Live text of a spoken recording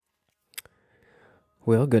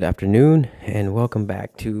Well, good afternoon, and welcome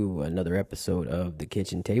back to another episode of The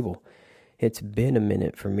Kitchen Table. It's been a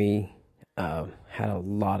minute for me. Had a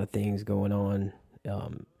lot of things going on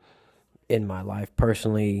um, in my life,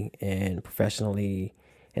 personally and professionally,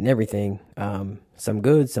 and everything. Some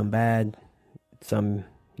good, some bad, some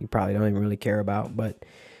you probably don't even really care about, but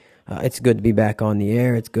it's good to be back on the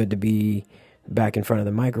air. It's good to be back in front of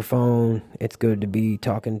the microphone. It's good to be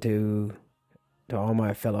talking to all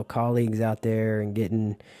my fellow colleagues out there and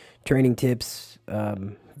getting training tips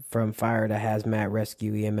from fire to hazmat,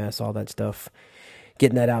 rescue, EMS, all that stuff.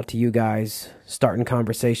 Getting that out to you guys, starting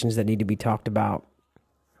conversations that need to be talked about.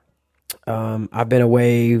 I've been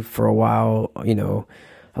away for a while.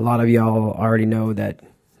 A lot of y'all already know that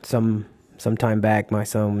some time back, my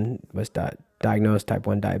son was diagnosed type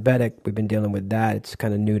 1 diabetic. We've been dealing with that. It's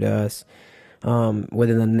kind of new to us.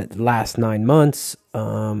 Within the last 9 months,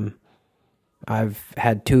 I've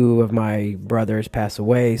had two of my brothers pass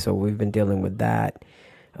away, so we've been dealing with that.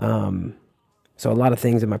 So a lot of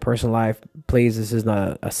things in my personal life. Please, this is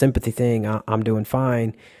not a sympathy thing. I'm doing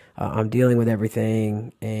fine. I'm dealing with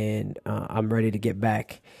everything, and I'm ready to get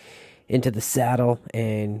back into the saddle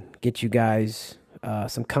and get you guys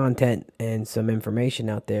some content and some information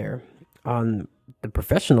out there. On the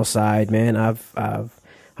professional side, man,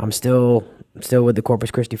 I'm still with the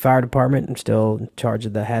Corpus Christi Fire Department. I'm still in charge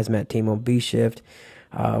of the hazmat team on B shift.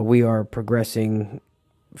 We are progressing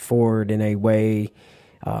forward in a way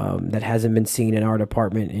that hasn't been seen in our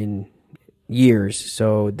department in years.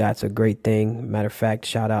 So that's a great thing. Matter of fact,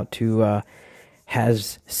 shout out to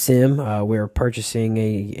Has Sim. We're purchasing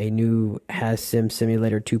a new Has Sim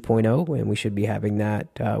Simulator 2.0, and we should be having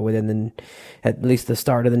that within at least the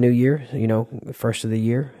start of the new year, first of the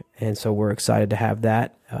year. And so we're excited to have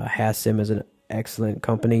that. Has Sim is an excellent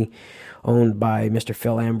company owned by Mr.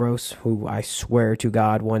 Phil Ambrose, who I swear to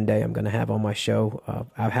God one day I'm going to have on my show.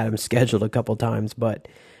 I've had him scheduled a couple times, but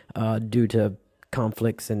due to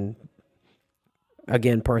conflicts and,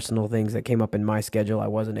 again, personal things that came up in my schedule, I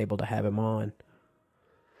wasn't able to have him on.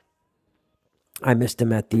 I missed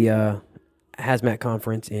him at the hazmat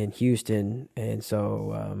conference in Houston, and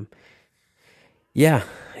so yeah,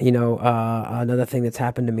 another thing that's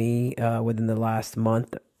happened to me within the last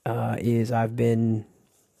month is I've been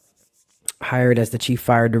hired as the chief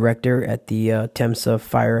fire director at the TEMSA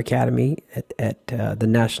Fire Academy at the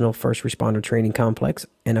National First Responder Training Complex,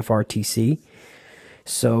 NFRTC.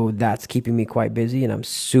 So that's keeping me quite busy, and I'm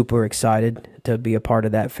super excited to be a part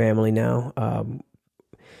of that family now.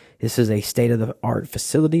 This is a state-of-the-art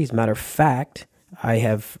facility. As a matter of fact, I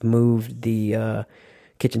have moved the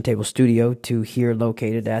kitchen table studio to here,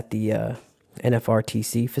 located at the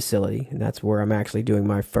NFRTC facility, and that's where I'm actually doing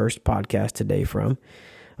my first podcast today from.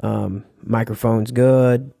 Microphone's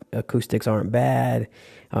good, acoustics aren't bad.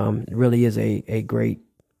 It really is a great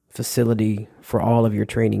facility for all of your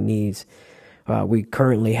training needs. We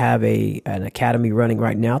currently have an academy running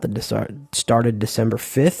right now that started December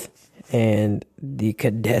 5th, and the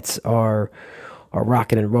cadets are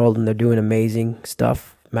rocking and rolling. They're doing amazing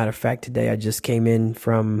stuff. Matter of fact, today I just came in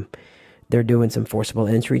they're doing some forcible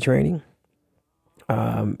entry training.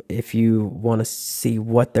 If you want to see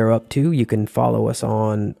what they're up to, you can follow us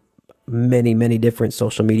on many, many different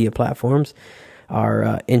social media platforms.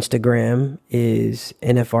 Our Instagram is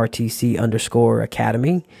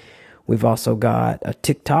NFRTC_Academy. We've also got a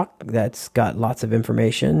TikTok that's got lots of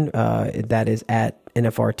information. That is at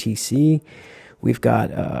NFRTC. We've got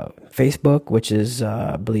Facebook, which is,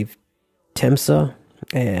 I believe, TEMSA.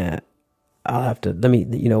 And I'll have to,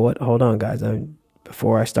 you know what? Hold on, guys.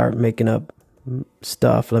 Before I start making up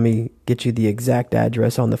stuff, let me get you the exact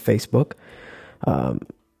address on the Facebook.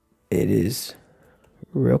 It is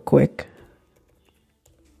real quick.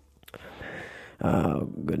 Oh,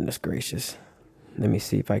 goodness gracious. Let me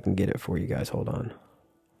see if I can get it for you guys. Hold on.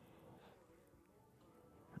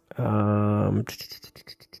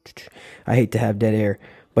 I hate to have dead air,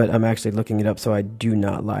 but I'm actually looking it up so I do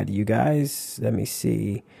not lie to you guys. Let me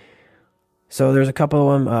see. So there's a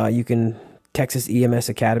couple of them. You can Texas EMS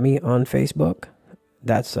Academy on Facebook.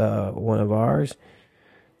 That's one of ours.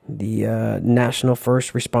 The National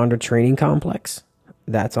First Responder Training Complex.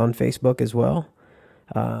 That's on Facebook as well.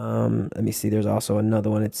 Let me see. There's also another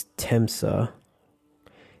one. It's TEMSA.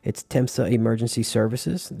 It's TEMSA Emergency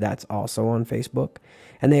Services. That's also on Facebook.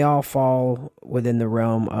 And they all fall within the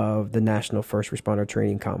realm of the National First Responder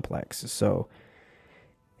Training Complex. So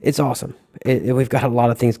it's awesome. We've got a lot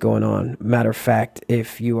of things going on. Matter of fact,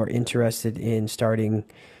 if you are interested in starting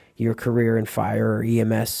your career in fire or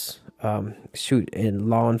EMS, in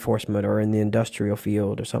law enforcement or in the industrial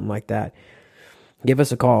field or something like that, give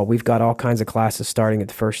us a call. We've got all kinds of classes starting at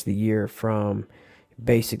the first of the year, from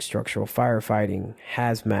basic structural firefighting,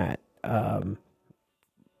 hazmat,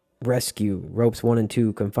 rescue, ropes 1 and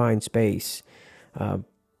 2, confined space, uh,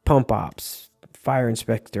 pump ops, fire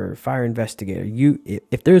inspector, fire investigator.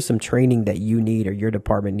 If there's some training that you need or your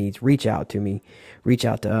department needs, reach out to me, reach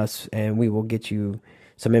out to us, and we will get you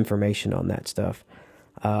some information on that stuff.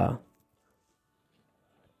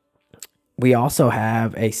 We also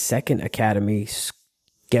have a second academy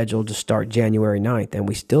scheduled to start January 9th, and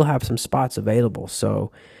we still have some spots available.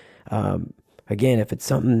 So, again, if it's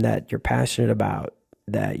something that you're passionate about,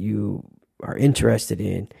 that you are interested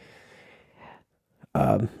in,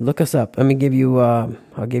 look us up. Let me give you,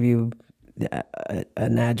 I'll give you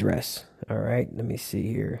an address. All right. Let me see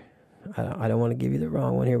here. I don't want to give you the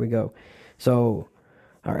wrong one. Here we go. So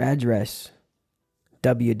our address,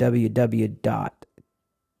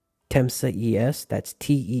 www.temsaes, that's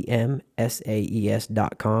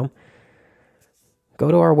TEMSAES.com.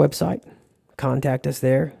 Go to our website, contact us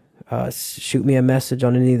there, shoot me a message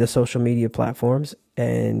on any of the social media platforms,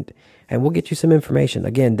 and we'll get you some information.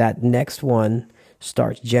 Again, that next one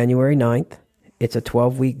starts January 9th. It's a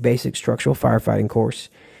 12-week basic structural firefighting course.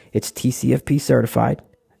 It's TCFP certified.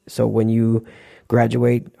 So when you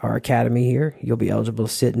graduate our academy here, you'll be eligible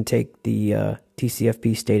to sit and take the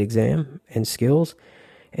TCFP state exam and skills.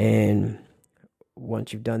 And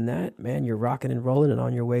once you've done that, man, you're rocking and rolling and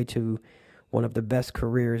on your way to one of the best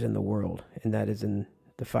careers in the world, and that is in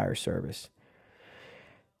the fire service.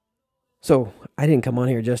 So I didn't come on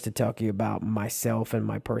here just to talk to you about myself and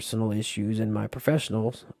my personal issues and my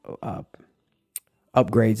professional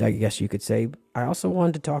upgrades, I guess you could say. I also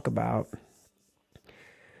wanted to talk about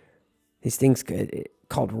these things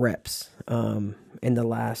called reps. In the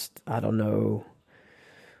last, I don't know,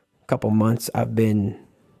 couple months, I've been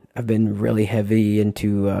really heavy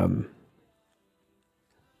into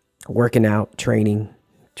working out, training,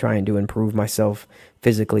 trying to improve myself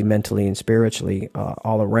physically, mentally, and spiritually,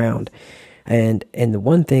 all around. And the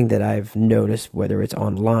one thing that I've noticed, whether it's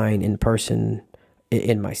online, in person,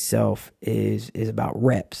 in myself, is about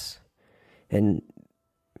reps. And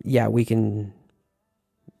yeah,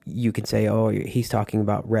 you can say, oh, he's talking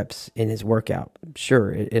about reps in his workout.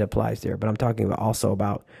 Sure, it applies there, but I'm talking about also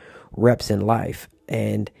about reps in life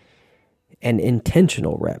and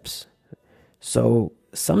intentional reps. So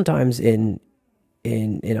sometimes in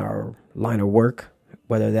our line of work,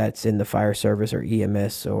 whether that's in the fire service or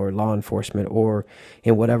EMS or law enforcement or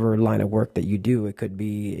in whatever line of work that you do, it could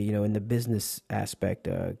be, in the business aspect,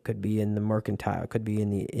 could be in the mercantile, could be in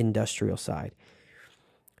the industrial side.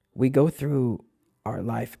 We go through our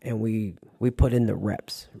life and we put in the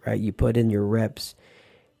reps, right? You put in your reps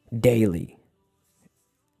daily.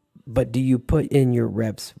 But do you put in your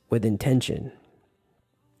reps with intention?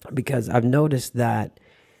 Because I've noticed that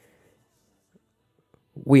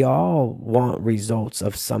we all want results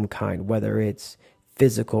of some kind, whether it's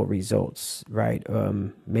physical results, right?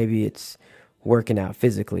 Maybe it's working out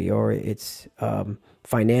physically, or it's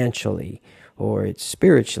financially, or it's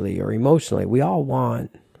spiritually or emotionally. We all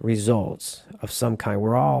want results of some kind.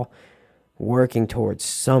 We're all working towards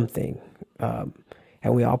something, and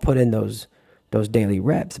we all put in those daily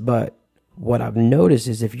reps. But what I've noticed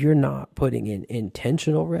is if you're not putting in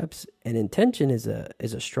intentional reps, and intention is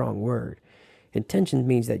a strong word. Intention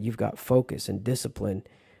means that you've got focus and discipline,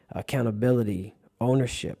 accountability,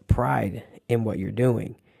 ownership, pride in what you're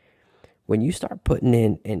doing. When you start putting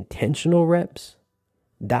in intentional reps,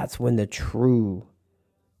 that's when the true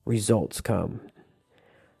results come.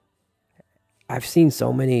 I've seen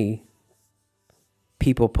so many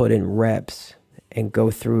people put in reps and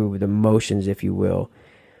go through the motions, if you will,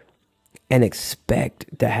 and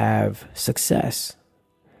expect to have success.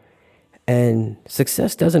 And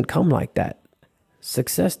success doesn't come like that.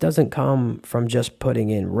 Success doesn't come from just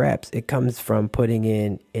putting in reps. It comes from putting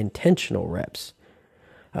in intentional reps.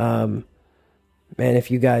 Man,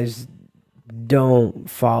 if you guys don't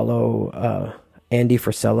follow Andy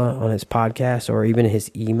Frisella on his podcast or even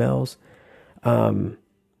his emails,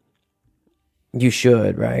 you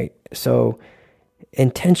should, right? So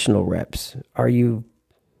intentional reps, do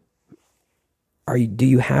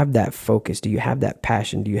you have that focus? Do you have that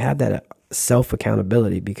passion? Do you have that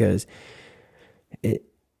self-accountability? Because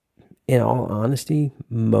in all honesty,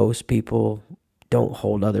 most people don't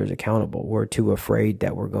hold others accountable. We're too afraid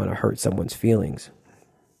that we're going to hurt someone's feelings.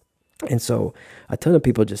 And so a ton of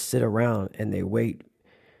people just sit around and they wait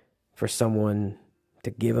for someone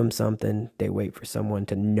to give them something. They wait for someone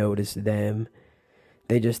to notice them.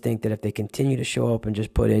 They just think that if they continue to show up and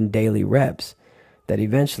just put in daily reps, that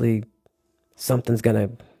eventually good's gonna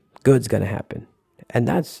happen. And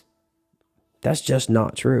that's just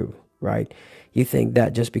not true. right? You think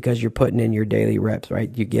that just because you're putting in your daily reps,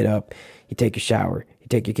 right? You get up, you take a shower, you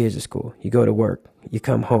take your kids to school, you go to work, you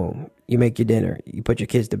come home, you make your dinner, you put your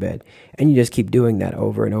kids to bed, and you just keep doing that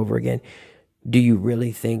over and over again. Do you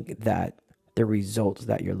really think that the results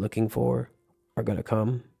that you're looking for are going to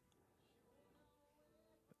come?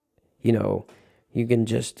 You know, you can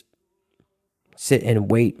just sit and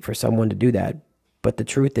wait for someone to do that. But the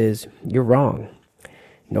truth is, you're wrong.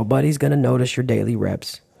 Nobody's going to notice your daily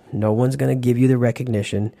reps. No one's going to give you the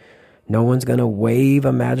recognition. No one's going to wave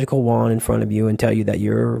a magical wand in front of you and tell you that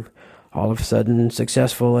you're all of a sudden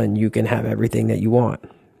successful and you can have everything that you want.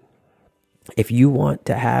 If you want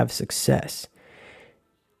to have success,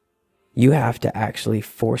 you have to actually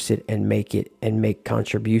force it and make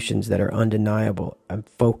contributions that are undeniable and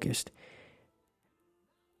focused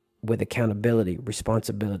with accountability,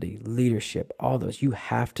 responsibility, leadership, all those. You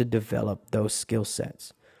have to develop those skill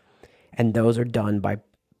sets. And those are done by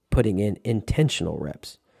putting in intentional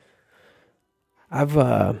reps. I've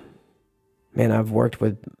worked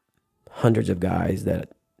with hundreds of guys that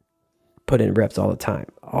put in reps all the time,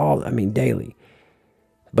 daily.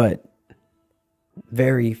 But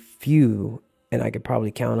very few, and I could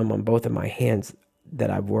probably count them on both of my hands,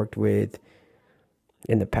 that I've worked with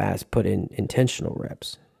in the past put in intentional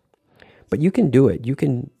reps. But you can do it. You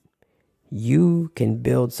can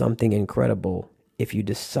build something incredible if you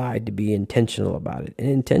decide to be intentional about it. And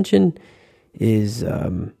intention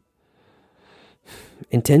isn't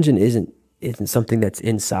something that's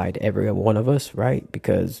inside every one of us, right?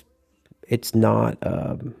 Because it's not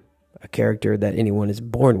a character that anyone is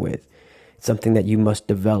born with. It's something that you must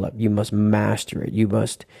develop. You must master it.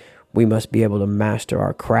 We must be able to master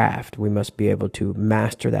our craft. We must be able to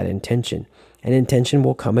master that intention. And intention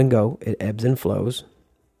will come and go. It ebbs and flows.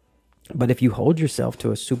 But if you hold yourself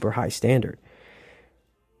to a super high standard,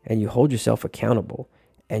 and you hold yourself accountable,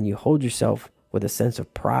 and you hold yourself with a sense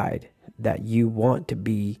of pride that you want to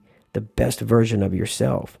be the best version of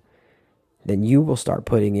yourself, then you will start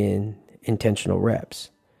putting in intentional reps.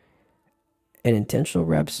 And intentional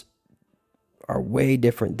reps are way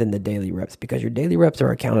different than the daily reps, because your daily reps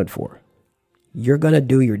are accounted for. You're going to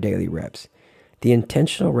do your daily reps. The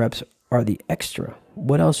intentional reps are the extra.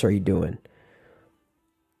 What else are you doing?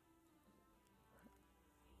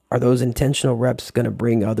 Are those intentional reps going to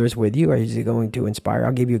bring others with you? Or is it going to inspire?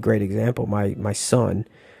 I'll give you a great example. My son,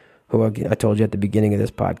 who I told you at the beginning of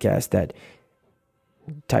this podcast, that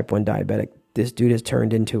type 1 diabetic, this dude has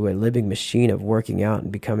turned into a living machine of working out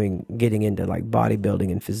and getting into like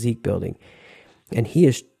bodybuilding and physique building. And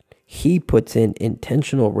he puts in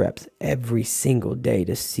intentional reps every single day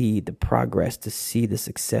to see the progress, to see the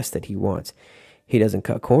success that he wants. He doesn't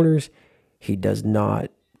cut corners. He does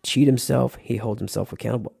not cheat himself. He holds himself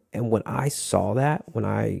accountable. And when I saw that, when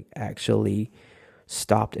I actually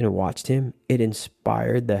stopped and watched him, it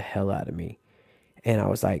inspired the hell out of me. And I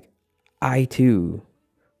was like, I too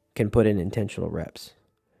can put in intentional reps.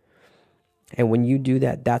 And when you do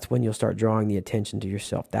that, that's when you'll start drawing the attention to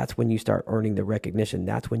yourself. That's when you start earning the recognition.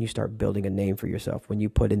 That's when you start building a name for yourself, when you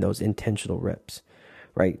put in those intentional reps,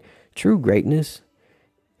 right? True greatness,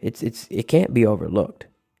 it can't be overlooked.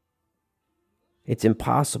 It's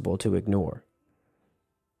impossible to ignore.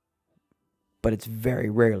 But it's very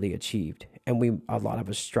rarely achieved. And a lot of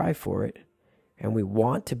us strive for it. And we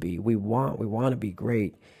want to be. We want to be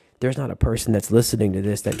great. There's not a person that's listening to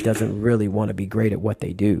this that doesn't really want to be great at what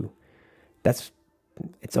they do.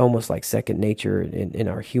 It's almost like second nature in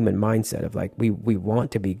our human mindset of like, we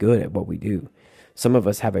want to be good at what we do. Some of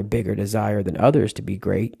us have a bigger desire than others to be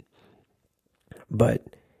great, but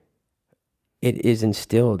it is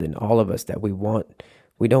instilled in all of us that we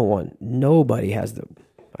don't want, nobody has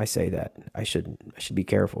I say that, I should be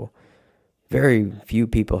careful. Very few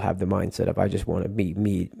people have the mindset of, I just want to be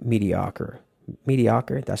mediocre.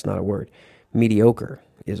 Mediocre? That's not a word. Mediocre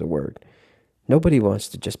is a word. Nobody wants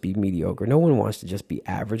to just be mediocre. No one wants to just be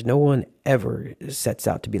average. No one ever sets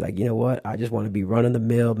out to be like, you know what? I just want to be run of the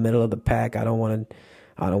middle of the pack. I don't want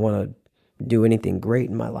to do anything great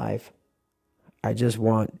in my life. I just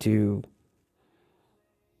want to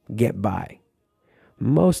get by.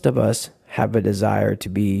 Most of us have a desire to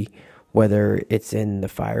be, whether it's in the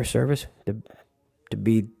fire service, to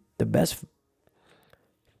be the best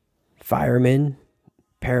fireman,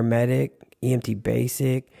 paramedic, EMT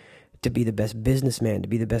basic, to be the best businessman, to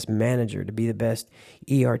be the best manager, to be the best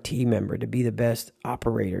ERT member, to be the best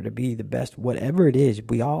operator, to be the best whatever it is.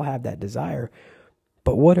 We all have that desire.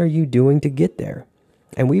 But what are you doing to get there?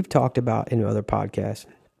 And we've talked about in other podcasts,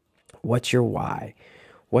 what's your why?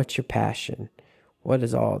 What's your passion? What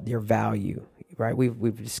is all your value, right?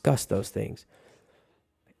 We've discussed those things.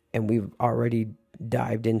 And we've already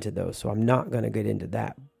dived into those, so I'm not going to get into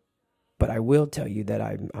that. But I will tell you that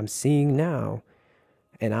I'm seeing now,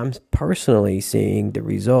 and I'm personally seeing the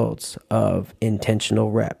results of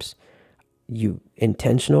intentional reps.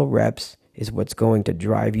 Intentional reps is what's going to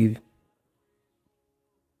drive you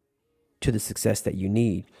to the success that you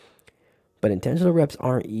need. But intentional reps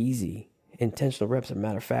aren't easy. Intentional reps, as a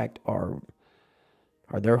matter of fact,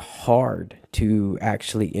 they're hard to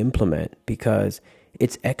actually implement because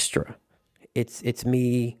it's extra. It's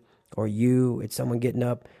me or you. It's someone getting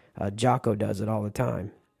up. Jocko does it all the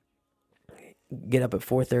time. Get up at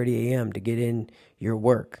 4:30 a.m. to get in your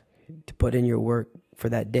work, to put in your work for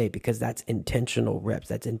that day, because that's intentional reps.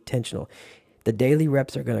 That's intentional. The daily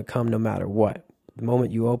reps are going to come no matter what. The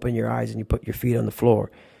moment you open your eyes and you put your feet on the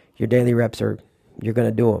floor, your daily reps you're going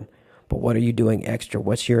to do them. But what are you doing extra?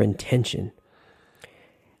 What's your intention?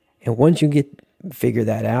 And once you figure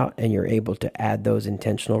that out and you're able to add those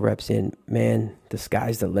intentional reps in, man, the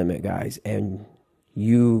sky's the limit, guys. And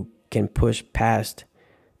you can push past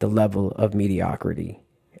the level of mediocrity.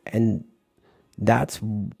 And that's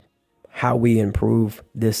how we improve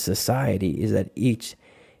this society, is that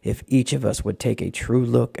if each of us would take a true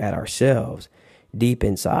look at ourselves deep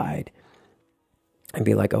inside and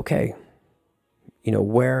be like, okay,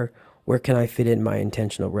 where can I fit in my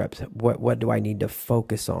intentional reps? What do I need to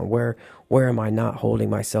focus on? Where am I not holding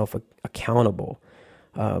myself accountable?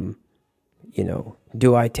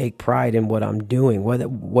 Do I take pride in what I'm doing?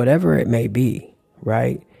 Whatever it may be,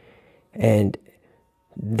 right? And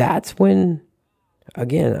that's when,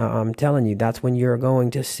 again, I'm telling you, that's when you're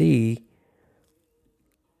going to see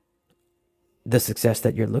the success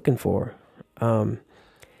that you're looking for. And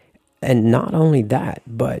not only that,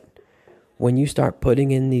 but when you start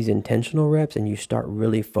putting in these intentional reps and you start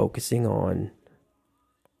really focusing on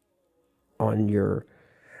your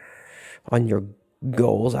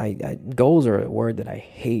goals, goals are a word that I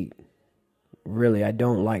hate. Really, I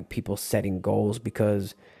don't like people setting goals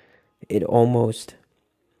because it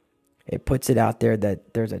puts it out there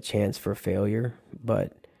that there's a chance for failure.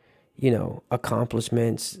 But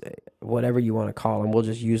accomplishments, whatever you want to call them, we'll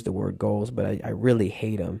just use the word goals, but I really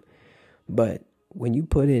hate them. But when you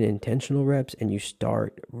put in intentional reps and you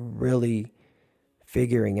start really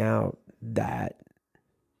figuring out that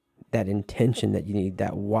intention that you need,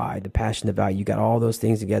 that why, the passion, the value, you got all those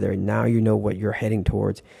things together, and now you know what you're heading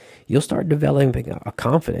towards, you'll start developing a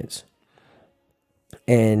confidence.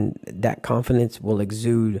 And that confidence will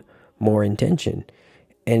exude more intention.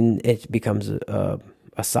 And it becomes a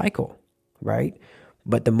cycle, right?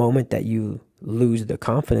 But the moment that you lose the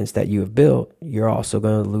confidence that you have built, you're also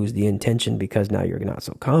going to lose the intention, because now you're not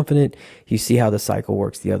so confident. You see how the cycle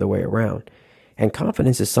works the other way around. And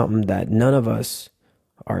confidence is something that none of us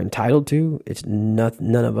are entitled to. It's not,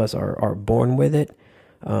 none of us are born with it.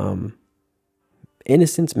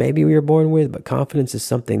 Innocence, maybe we were born with, but confidence is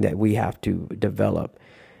something that we have to develop.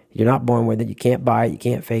 You're not born with it. You can't buy it. You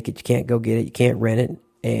can't fake it. You can't go get it. You can't rent it.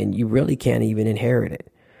 And you really can't even inherit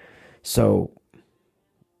it. So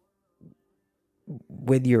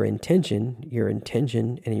with your intention and your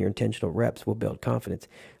intentional reps will build confidence.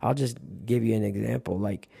 I'll just give you an example.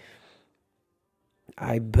 Like,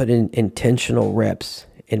 I put in intentional reps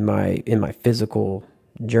in my physical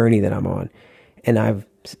journey that I'm on, and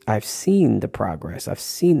I've seen the progress. I've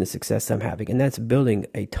seen the success I'm having, and that's building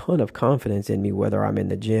a ton of confidence in me, whether I'm in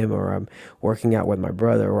the gym or I'm working out with my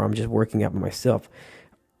brother or I'm just working out by myself,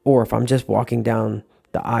 or if I'm just walking down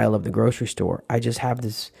the aisle of the grocery store. I just have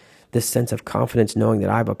this sense of confidence knowing that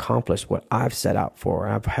I've accomplished what I've set out for.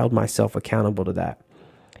 I've held myself accountable to that.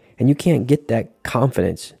 And you can't get that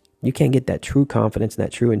confidence. You can't get that true confidence and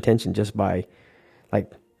that true intention just by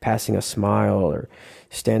like passing a smile or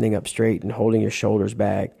standing up straight and holding your shoulders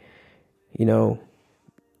back.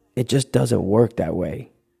 It just doesn't work that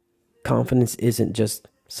way. Confidence isn't just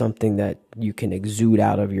something that you can exude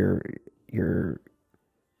out of your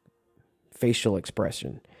facial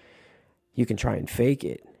expression. You can try and fake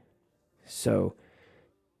it. So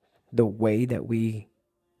the way that we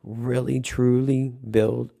really truly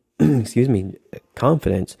build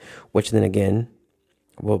confidence, which then again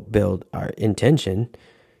will build our intention,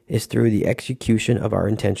 is through the execution of our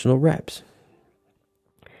intentional reps.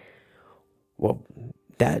 Well,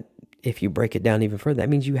 that, if you break it down even further, that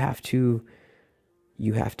means you have to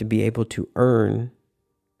be able to earn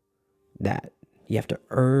that. You have to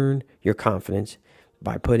earn your confidence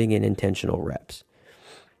by putting in intentional reps.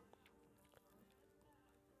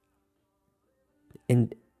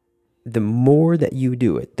 And the more that you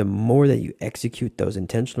do it, the more that you execute those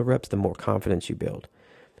intentional reps, the more confidence you build.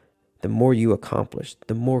 The more you accomplish,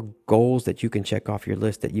 the more goals that you can check off your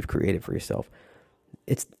list that you've created for yourself.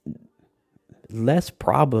 It's less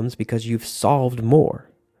problems because you've solved more.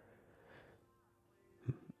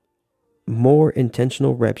 More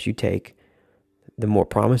intentional reps you take, the more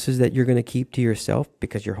promises that you're going to keep to yourself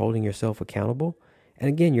because you're holding yourself accountable. And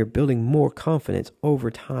again, you're building more confidence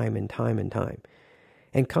over time and time and time.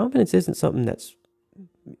 And confidence isn't something that's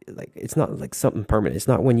like, it's not like something permanent. It's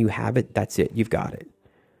not when you have it, that's it, you've got it.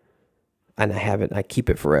 And I have it, I keep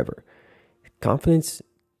it forever. Confidence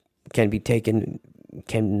can be taken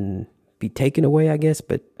away, I guess,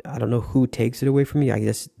 but I don't know who takes it away from me. I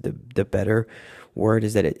guess the better word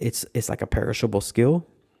is that it's like a perishable skill.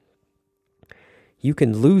 You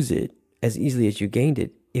can lose it as easily as you gained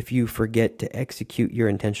it if you forget to execute your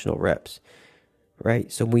intentional reps,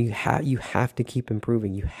 right? So you have to keep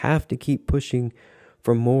improving. You have to keep pushing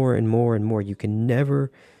for more and more and more. You can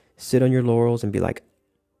never sit on your laurels and be like,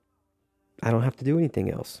 I don't have to do anything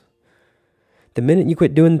else. The minute you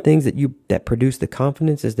quit doing things that produce the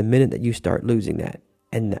confidence is the minute that you start losing that.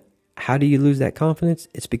 And how do you lose that confidence?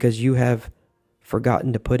 It's because you have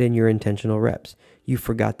forgotten to put in your intentional reps. You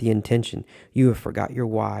forgot the intention. You have forgot your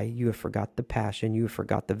why. You have forgot the passion. You have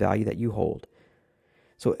forgot the value that you hold.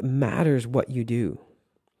 So it matters what you do.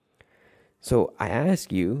 So I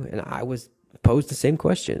ask you, and I was posed the same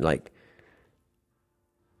question, like,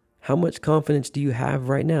 how much confidence do you have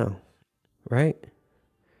right now? Right?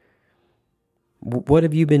 What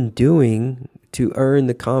have you been doing to earn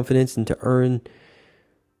the confidence and to earn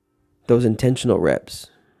those intentional reps?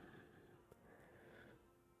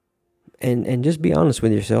 And just be honest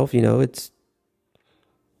with yourself. It's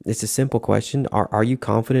a simple question. Are you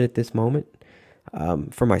confident at this moment?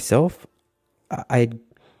 For myself, I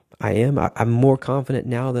am. I'm more confident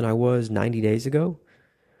now than I was 90 days ago,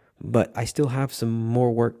 but I still have some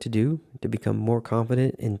more work to do to become more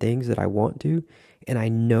confident in things that I want to. And I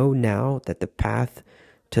know now that the path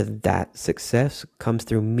to that success comes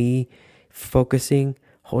through me focusing,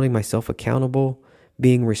 holding myself accountable,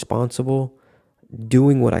 being responsible,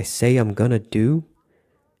 doing what I say I'm going to do,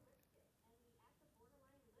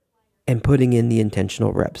 and putting in the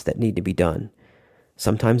intentional reps that need to be done.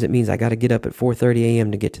 Sometimes it means I got to get up at 4:30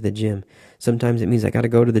 a.m. to get to the gym. Sometimes it means I got to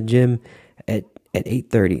go to the gym at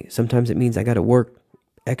 8:30. Sometimes it means I got to work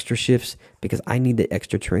extra shifts because I need the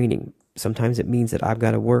extra training. Sometimes it means that I've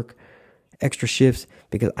got to work extra shifts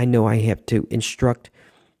because I know I have to instruct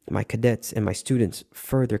my cadets and my students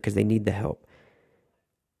further because they need the help.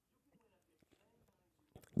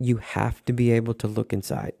 You have to be able to look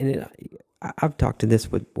inside. And I've talked to this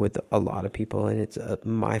with a lot of people, and it's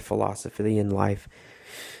my philosophy in life.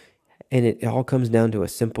 And it all comes down to a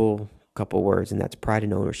simple couple words, and that's pride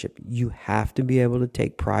and ownership. You have to be able to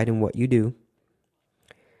take pride in what you do,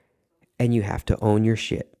 and you have to own your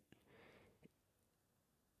shit.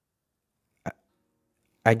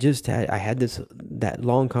 I had that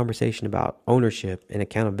long conversation about ownership and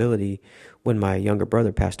accountability when my younger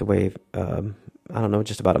brother passed away. I don't know,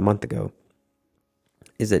 just about a month ago.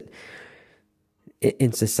 Is that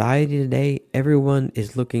in society today, everyone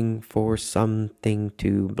is looking for something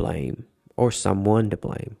to blame or someone to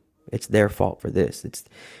blame. It's their fault for this.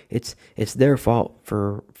 It's their fault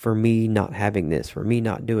for me not having this, for me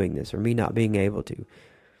not doing this, for me not being able to.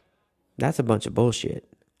 That's a bunch of bullshit.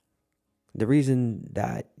 The reason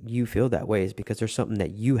that you feel that way is because there's something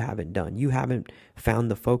that you haven't done. You haven't found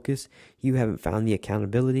the focus, you haven't found the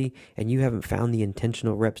accountability, and you haven't found the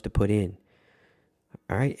intentional reps to put in.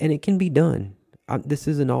 All right? And it can be done. This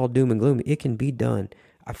isn't all doom and gloom. It can be done.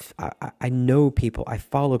 I know people. I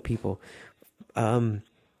follow people. Follow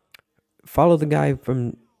the guy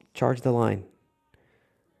from Charge the Line,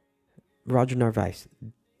 Roger Narvaez.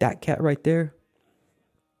 That cat right there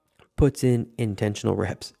puts in intentional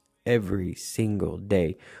reps every single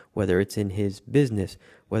day, whether it's in his business,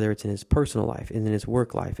 whether it's in his personal life, in his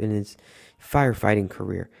work life, in his firefighting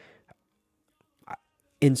career.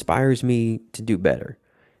 Inspires me to do better.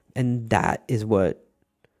 And that is what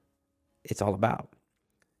it's all about.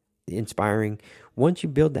 Inspiring. Once you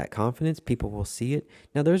build that confidence, people will see it.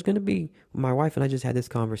 Now, there's going to be, my wife and I just had this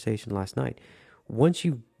conversation last night. Once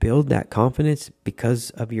you build that confidence because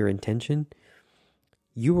of your intention,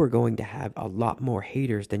 you are going to have a lot more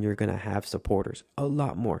haters than you're going to have supporters. A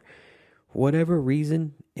lot more. Whatever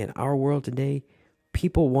reason, in our world today,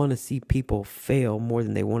 people want to see people fail more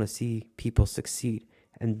than they want to see people succeed.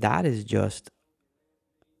 And that is just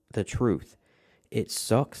the truth. It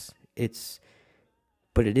sucks.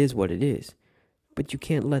 But it is what it is. But you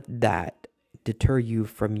can't let that deter you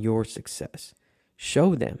from your success.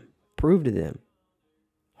 Show them. Prove to them.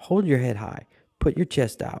 Hold your head high. Put your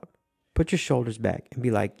chest out. Put your shoulders back and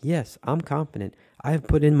be like, yes, I'm confident. I have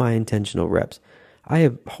put in my intentional reps. I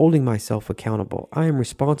am holding myself accountable. I am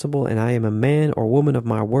responsible and I am a man or woman of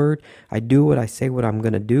my word. I do what I say what I'm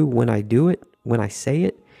going to do when I do it, when I say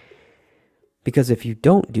it. Because if you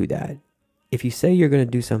don't do that, if you say you're going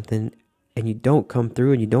to do something and you don't come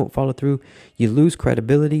through and you don't follow through, you lose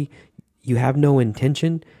credibility. You have no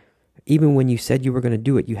intention. Even when you said you were going to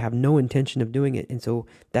do it, you have no intention of doing it. And so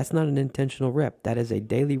that's not an intentional rep. That is a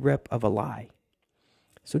daily rep of a lie.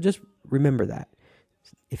 So just remember that.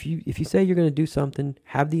 If you say you're going to do something,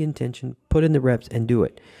 have the intention, put in the reps and do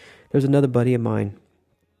it. There's another buddy of mine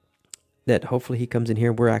that hopefully he comes in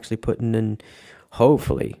here. We're actually putting in,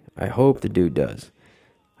 hopefully, I hope the dude does,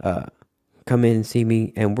 come in and see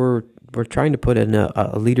me. And we're trying to put in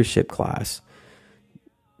a leadership class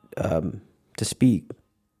to speak.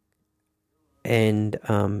 And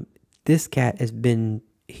this cat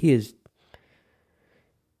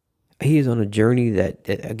he is on a journey that,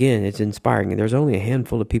 again, it's inspiring. And there's only a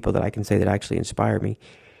handful of people that I can say that actually inspire me.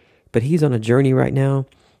 But he's on a journey right now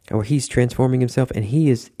where he's transforming himself, and he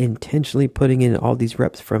is intentionally putting in all these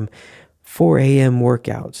reps from 4 a.m.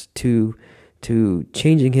 workouts to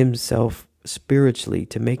changing himself spiritually,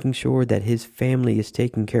 to making sure that his family is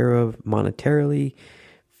taken care of monetarily,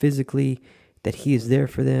 physically, that he is there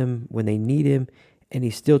for them when they need him, and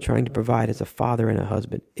he's still trying to provide as a father and a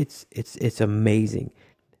husband. It's amazing.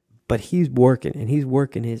 But he's working, and he's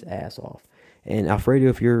working his ass off. And Alfredo,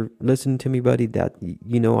 if you're listening to me, buddy, that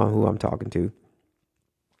you know who I'm talking to.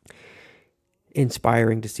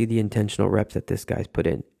 Inspiring to see the intentional reps that this guy's put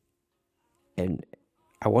in. And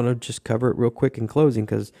I want to just cover it real quick in closing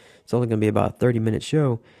because it's only going to be about a 30-minute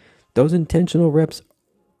show. Those intentional reps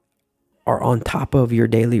are on top of your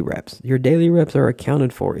daily reps. Your daily reps are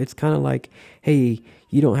accounted for. It's kind of like, hey,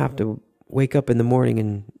 you don't have to wake up in the morning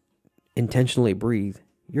and intentionally breathe.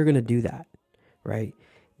 You're going to do that, right?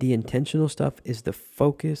 The intentional stuff is the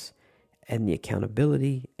focus and the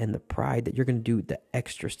accountability and the pride that you're going to do the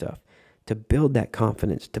extra stuff to build that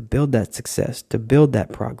confidence, to build that success, to build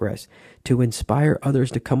that progress, to inspire others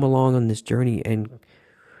to come along on this journey and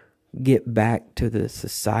get back to the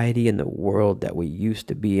society and the world that we used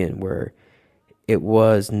to be in, where it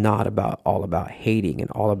was not all about hating and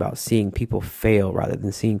all about seeing people fail rather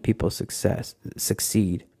than seeing people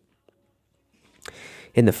succeed.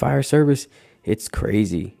 In the fire service, it's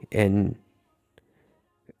crazy, and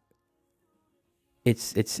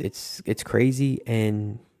it's crazy,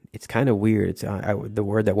 and it's kind of weird. It's the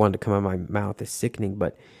word that wanted to come out of my mouth is sickening,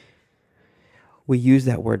 but we use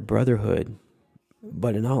that word brotherhood.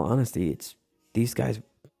 But in all honesty, it's these guys.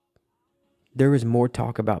 There is more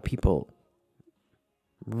talk about people,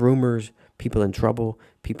 rumors, people in trouble,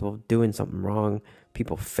 people doing something wrong,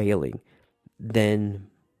 people failing, than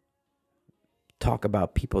talk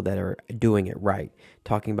about people that are doing it right,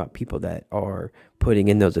 talking about people that are putting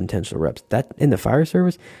in those intentional reps. That in the fire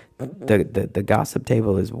service, the gossip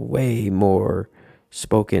table is way more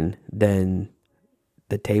spoken than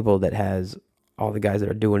the table that has all the guys that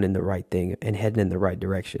are doing in the right thing and heading in the right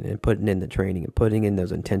direction and putting in the training and putting in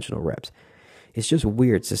those intentional reps. It's just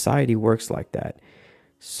weird. Society works like that.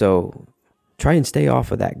 So try and stay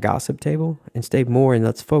off of that gossip table and stay more, and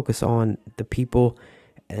let's focus on the people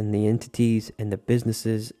and the entities and the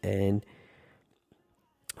businesses and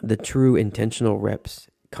the true intentional reps,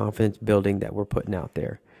 confidence building that we're putting out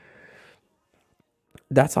there.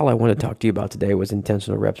 That's all I want to talk to you about today was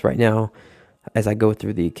intentional reps. Right now, as I go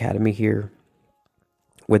through the academy here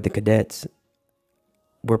with the cadets,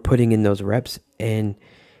 we're putting in those reps, and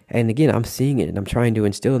again, I'm seeing it and I'm trying to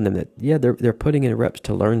instill in them that, yeah, they're putting in reps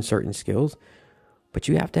to learn certain skills, but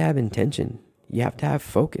you have to have intention. You have to have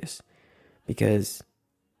focus, because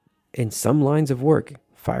in some lines of work,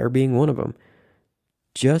 fire being one of them,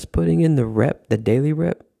 just putting in the daily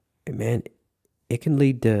rep, man, it can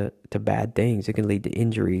lead to bad things. It can lead to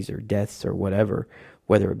injuries or deaths or whatever,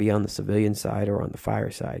 whether it be on the civilian side or on the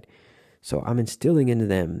fire side. So I'm instilling into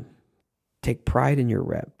them, take pride in your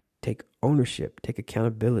rep, take ownership, take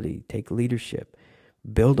accountability, take leadership,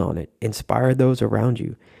 build on it, inspire those around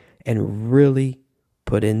you, and really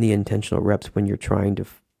put in the intentional reps when you're trying to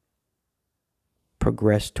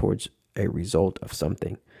progress towards a result of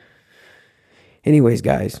something. Anyways,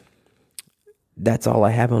 guys, that's all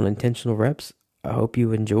I have on intentional reps. I hope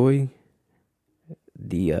you enjoy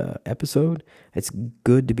the episode. It's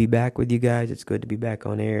good to be back with you guys. It's good to be back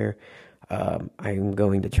on air. I'm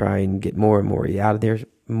going to try and get more and more out of there,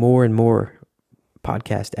 more and more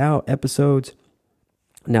podcast out episodes.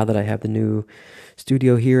 Now that I have the new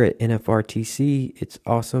studio here at NFRTC, it's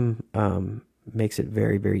awesome. Makes it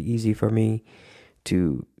very, very easy for me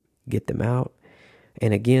to get them out.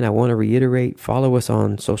 And again, I want to reiterate, follow us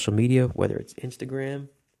on social media, whether it's Instagram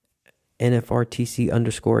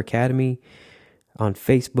NFRTC_Academy on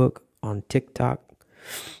Facebook, on TikTok.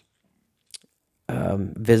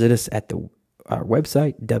 Visit us at our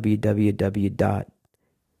website,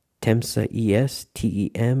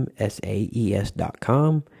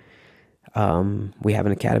 www.temsaes.com. We have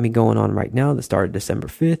an academy going on right now that started December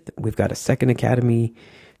 5th. We've got a second academy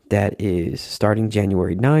that is starting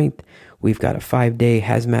January 9th. We've got a 5-day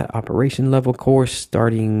hazmat operation level course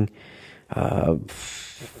starting, oh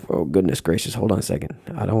goodness gracious, hold on a second.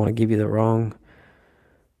 I don't want to give you the wrong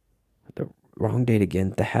date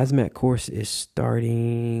again. The hazmat course is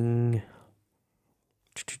starting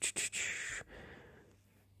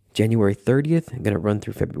January 30th. I'm going to run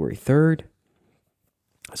through February 3rd.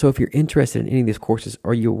 So if you're interested in any of these courses,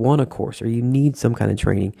 or you want a course, or you need some kind of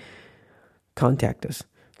training, contact us.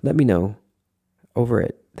 Let me know over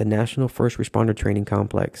at the National First Responder Training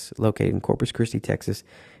Complex located in Corpus Christi, Texas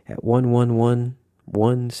at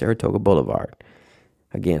 1111 Saratoga Boulevard.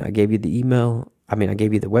 Again, I gave you the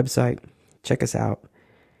website. Check us out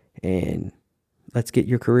and let's get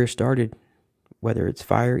your career started. Whether it's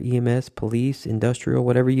fire, EMS, police, industrial,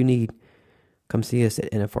 whatever you need, come see us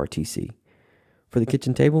at NFRTC. For the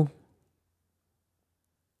kitchen table,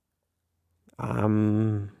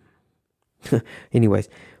 anyways,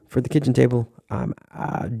 for the kitchen table, I'm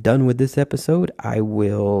done with this episode. I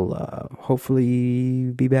will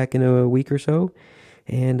hopefully be back in a week or so.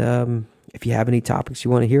 And if you have any topics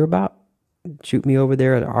you want to hear about, shoot me over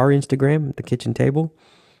there at our Instagram, The Kitchen Table,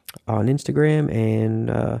 on Instagram.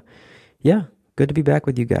 And yeah, good to be back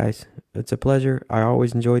with you guys. It's a pleasure. I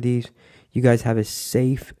always enjoy these. You guys have a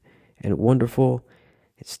safe and wonderful,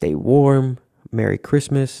 stay warm, Merry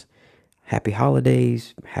Christmas, Happy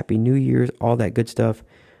Holidays, Happy New Year's, all that good stuff.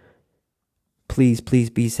 Please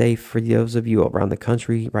be safe. For those of you around the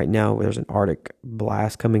country right now, there's an Arctic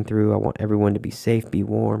blast coming through. I want everyone to be safe, be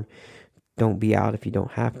warm. Don't be out if you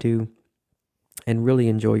don't have to. And really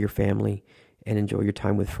enjoy your family and enjoy your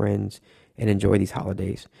time with friends and enjoy these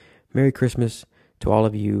holidays. Merry Christmas to all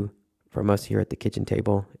of you from us here at the Kitchen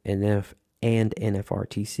Table and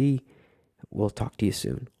NFRTC. We'll talk to you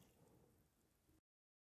soon.